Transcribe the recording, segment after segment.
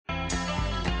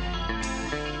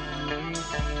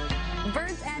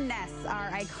Birds and nests are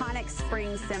iconic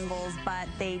spring symbols, but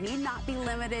they need not be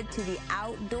limited to the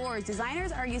outdoors.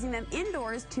 Designers are using them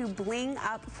indoors to bling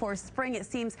up for spring. It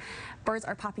seems birds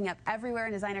are popping up everywhere,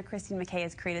 and designer Christine McKay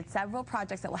has created several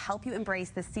projects that will help you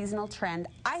embrace this seasonal trend.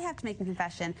 I have to make a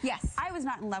confession. Yes. I was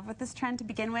not in love with this trend to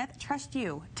begin with. Trust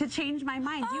you to change my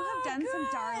mind. You have done some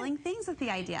darling things with the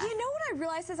idea. You know what I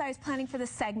realized as I was planning for this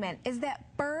segment is that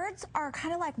birds are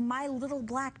kind of like my little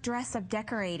black dress of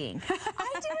decorating.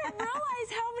 I didn't realize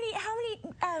how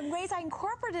many ways I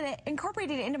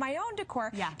incorporated it into my own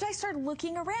decor. Yeah. Until I started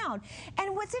looking around.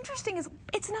 And what's interesting is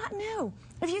it's not new.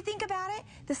 If you think about it,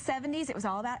 the 70s it was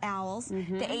all about owls. The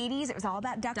 80s it was all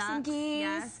about ducks and geese.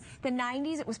 Yes. The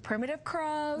 90s it was primitive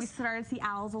crows. We started to see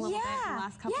owls a little bit in the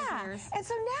last couple of years. And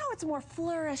so now it's more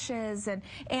flourishes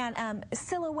and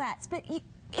silhouettes. But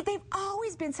they've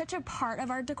always been such a part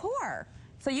of our decor.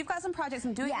 So you've got some projects,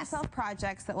 some do-it-yourself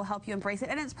projects that will help you embrace it,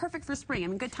 and it's perfect for spring. I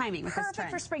mean, good timing with this trend.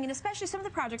 Perfect for spring, and especially some of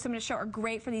the projects I'm going to show are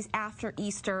great for these after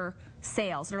Easter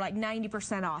sales. They're like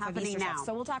 90% off of Easter now. sales.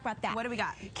 So we'll talk about that. What do we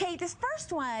got? Okay, this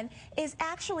first one is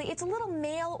actually, it's a little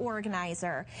mail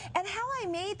organizer. And how I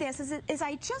made this is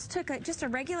I just took a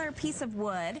regular piece of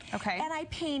wood, and I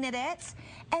painted it,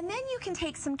 and then you can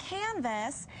take some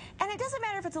canvas, and it doesn't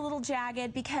matter if it's a little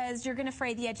jagged because you're going to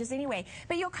fray the edges anyway,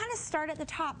 but you'll kind of start at the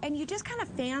top, and you just kind of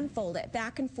fan fold it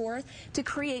back and forth to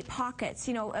create pockets,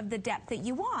 you know, of the depth that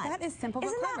you want. That is simple but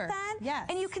clever. Isn't that fun? Yes.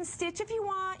 And you can stitch if you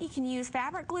want. You can use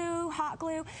fabric glue, hot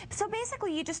glue. So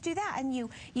basically you just do that, and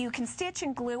you can stitch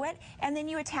and glue it, and then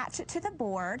you attach it to the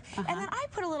board. And then I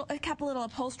put a couple little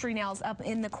upholstery nails up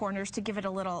in the corners to give it a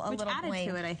little added bling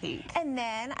to it, I think. And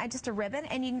then just a ribbon,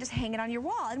 and you can just hang it on your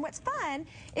wall. And what's fun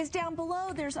is down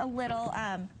below there's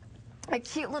a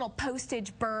cute little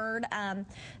postage bird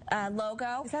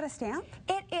logo. Is that a stamp?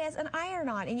 It is an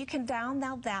iron-on, and you can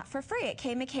download that for free at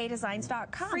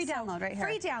kmckaydesigns.com. Free download right here.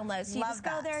 Free download. So you just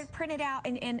go there, print it out,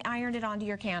 and iron it onto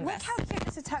your canvas. Look how cute.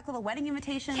 Just to tuck little wedding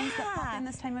invitations that pop in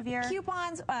this time of year.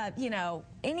 Coupons, you know,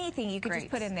 anything you could just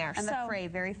put in there. And the fray,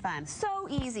 very fun. So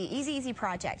easy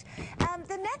project.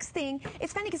 The next thing,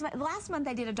 it's funny because last month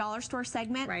I did a dollar store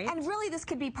segment, and really this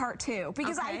could be part 2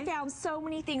 because I found so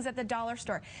many things at the dollar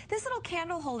store. This little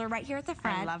candle holder right here at the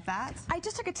front. I love that. I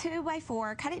just took a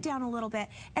 2x4, cut it down a little bit,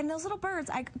 and those little birds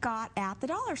I got at the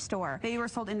dollar store. They were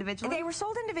sold individually? They were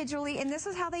sold individually, and this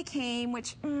is how they came,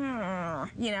 which, you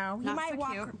know, you might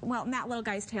walk, well, and that little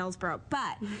guy's tail's broke,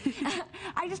 but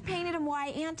I just painted them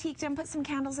white, antiqued them, put some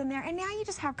candles in there, and now you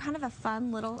just have kind of a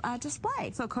fun little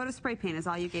display. So coat of spray paint is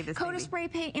all you gave this Coat of spray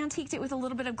paint, antiqued it with a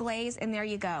little bit of glaze, and there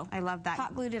you go. I love that.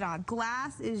 Hot glued it on.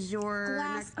 Glass is your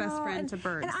next best friend to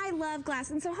birds. And I love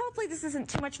glass, and so hopefully this isn't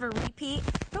too much of a repeat.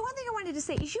 But one thing I wanted to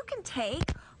say is you can take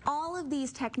all of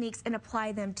these techniques and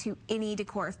apply them to any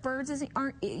decor. If birds isn't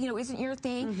your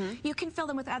thing, you can fill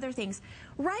them with other things.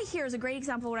 Right here is a great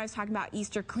example of what I was talking about,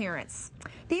 Easter clearance.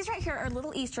 These right here are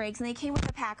little Easter eggs, and they came with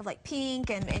a pack of like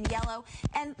pink and yellow,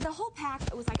 and the whole pack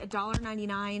was like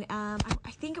 $1.99.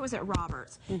 I think it was at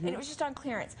Robert's, and it was just on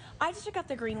clearance. I just took out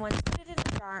the green ones, put it in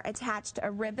a jar, attached a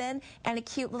ribbon and a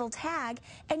cute little tag,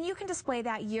 and you can display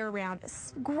that year-round.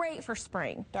 It's great for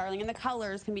spring. Darling, and the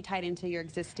colors can be tied into your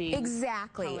existing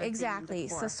Exactly.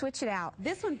 So switch it out.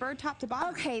 This one, bird top to bottom.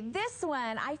 Okay, this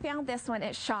one, I found this one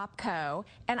at Shopko,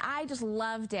 and I just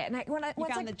loved it. And I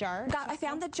found the jar? I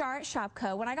found the jar at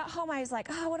Shopko. When I got home, I was like,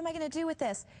 oh, what am I going to do with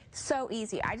this? So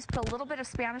easy. I just put a little bit of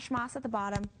Spanish moss at the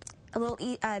bottom, a little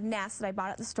nest that I bought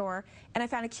at the store, and I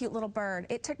found a cute little bird.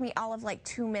 It took me all of like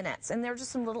 2 minutes, and there were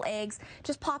just some little eggs.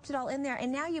 Just popped it all in there,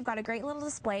 and now you've got a great little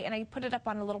display, and I put it up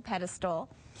on a little pedestal.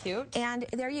 Cute. And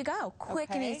there you go, quick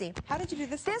and easy. How did you do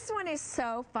this? This one is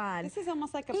so fun. This is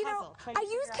almost like a puzzle. You know, I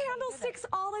use candlesticks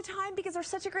all the time because they're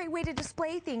such a great way to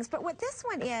display things. But what this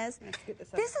one is,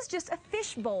 this is just a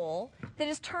fish bowl that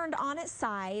is turned on its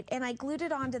side, and I glued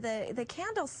it onto the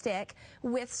candlestick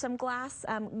with some glass,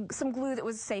 some glue that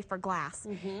was safe for glass.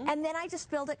 And then I just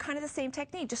filled it kind of the same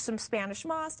technique, just some Spanish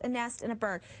moss, a nest, and a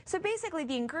bird. So basically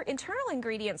the internal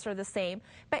ingredients are the same,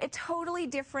 but a totally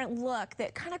different look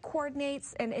that kind of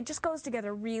coordinates and it just goes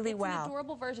together really well. It's an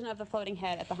adorable version of the floating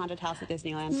head at the haunted house at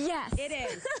Disneyland. Yes. It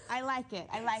is. I like it.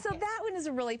 So that one is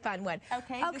a really fun one.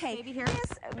 Okay, this baby here.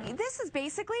 This is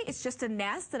basically, it's just a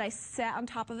nest that I set on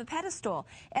top of a pedestal.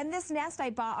 And this nest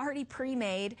I bought already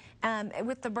pre-made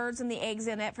with the birds and the eggs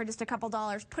in it for just a couple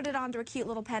dollars. Put it onto a cute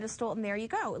little pedestal, and there you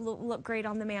go. It will look great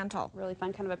on the mantle. Really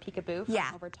fun, kind of a peekaboo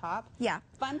from over top. Yeah.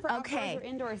 Fun for outdoors or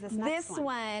indoors, this next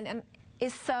one. This one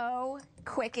is so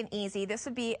quick and easy. This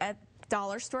would be a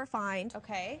dollar store find.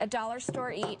 Okay. A dollar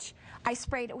store each. I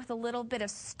sprayed it with a little bit of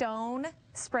stone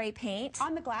spray paint.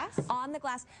 On the glass? On the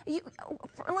glass.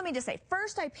 Let me just say,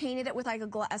 first I painted it with like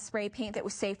a spray paint that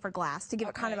was safe for glass to give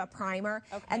it kind of a primer.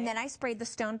 Okay. And then I sprayed the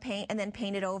stone paint and then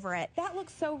painted over it. That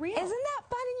looks so real. Isn't that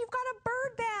fun? And you've got a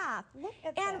bird bath. Look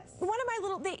at and this. One of my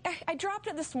little, I dropped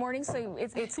it this morning, so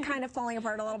it's kind of falling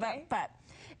apart a little bit, but.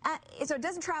 So it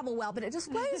doesn't travel well, but it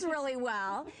displays really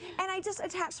well. And I just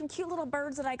attached some cute little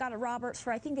birds that I got at Robert's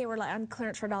for, I think they were like on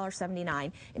clearance for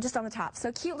 $1.79, and just on the top.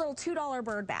 So cute little $2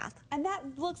 bird bath. And that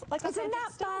looks like Isn't that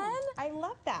fun? I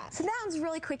love that. So that one's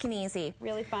really quick and easy.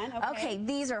 Really fun. Okay,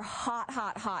 these are hot,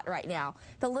 hot, hot right now.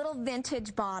 The little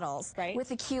vintage bottles with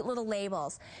the cute little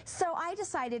labels. So I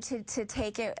decided to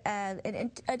take it and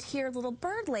adhere little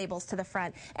bird labels to the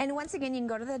front. And once again, you can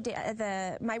go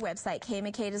to my website,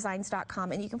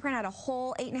 kmckaydesigns.com, and you can print out a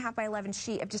whole 8.5 by 11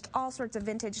 sheet of just all sorts of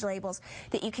vintage labels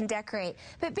that you can decorate.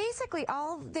 But basically,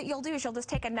 all that you'll do is you'll just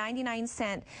take a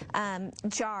 99-cent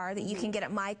jar that you can get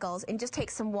at Michael's and just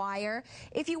take some wire.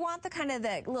 If you want the kind of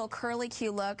the little curly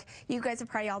Q look, you guys have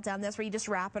probably all done this, where you just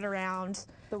wrap it around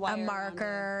a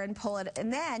marker and pull it,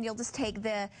 and then you'll just take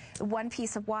the one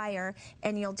piece of wire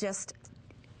and you'll just,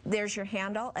 there's your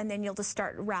handle, and then you'll just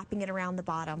start wrapping it around the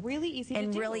bottom. Really easy to do.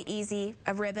 And really easy,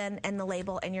 a ribbon and the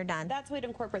label, and you're done. That's a way to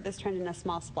incorporate this trend in a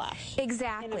small splash.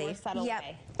 Exactly. In a more subtle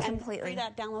way. Completely. And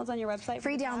free downloads on your website?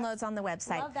 Free downloads on the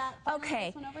website. Love that. Okay.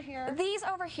 This one over here. These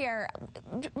over here,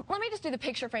 let me just do the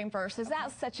picture frame first, because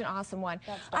that's such an awesome one.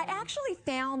 I actually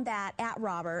found that at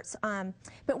Robert's,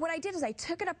 but what I did is I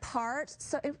took it apart.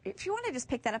 So if you want to just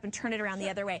pick that up and turn it around the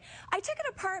other way. I took it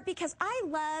apart because I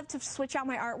love to switch out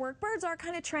my artwork. Birds are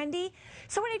kind of trendy.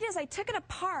 So what I did is I took it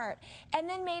apart and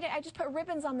then I just put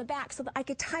ribbons on the back so that I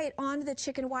could tie it onto the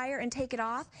chicken wire and take it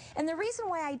off. And the reason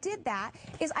why I did that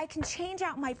is I can change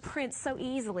out my prints so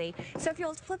easily. So if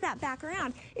you'll flip that back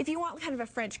around, if you want kind of a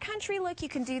French country look, you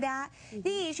can do that.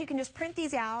 These, you can just print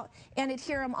these out and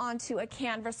adhere them onto a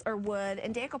canvas or wood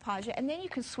and decoupage it, and then you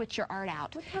can switch your art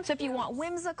out. So if you want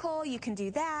whimsical, you can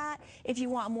do that. If you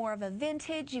want more of a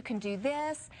vintage, you can do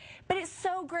this. But it's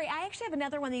so great. I actually have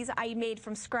another one of these I made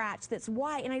from scratch that's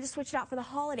white, and I just switched it out for the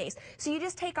holidays. So you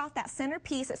just take off that center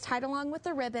piece that's tied along with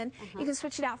the ribbon. You can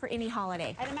switch it out for any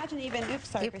holiday. I'd imagine even, oops,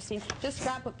 sorry, Christine, just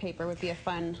scrapbook paper would be a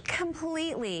fun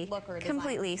look or design.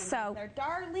 Completely. So they're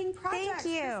darling projects. Thank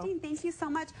you. Christine, thank you so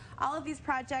much. All of these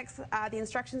projects, the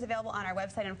instructions available on our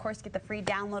website, and of course get the free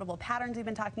downloadable patterns we've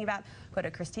been talking about. Go to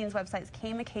Christine's website,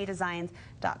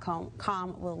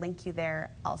 kmckaydesigns.com. We'll link you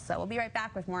there also. We'll be right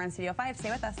back with more on Studio 5.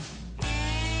 Stay with us.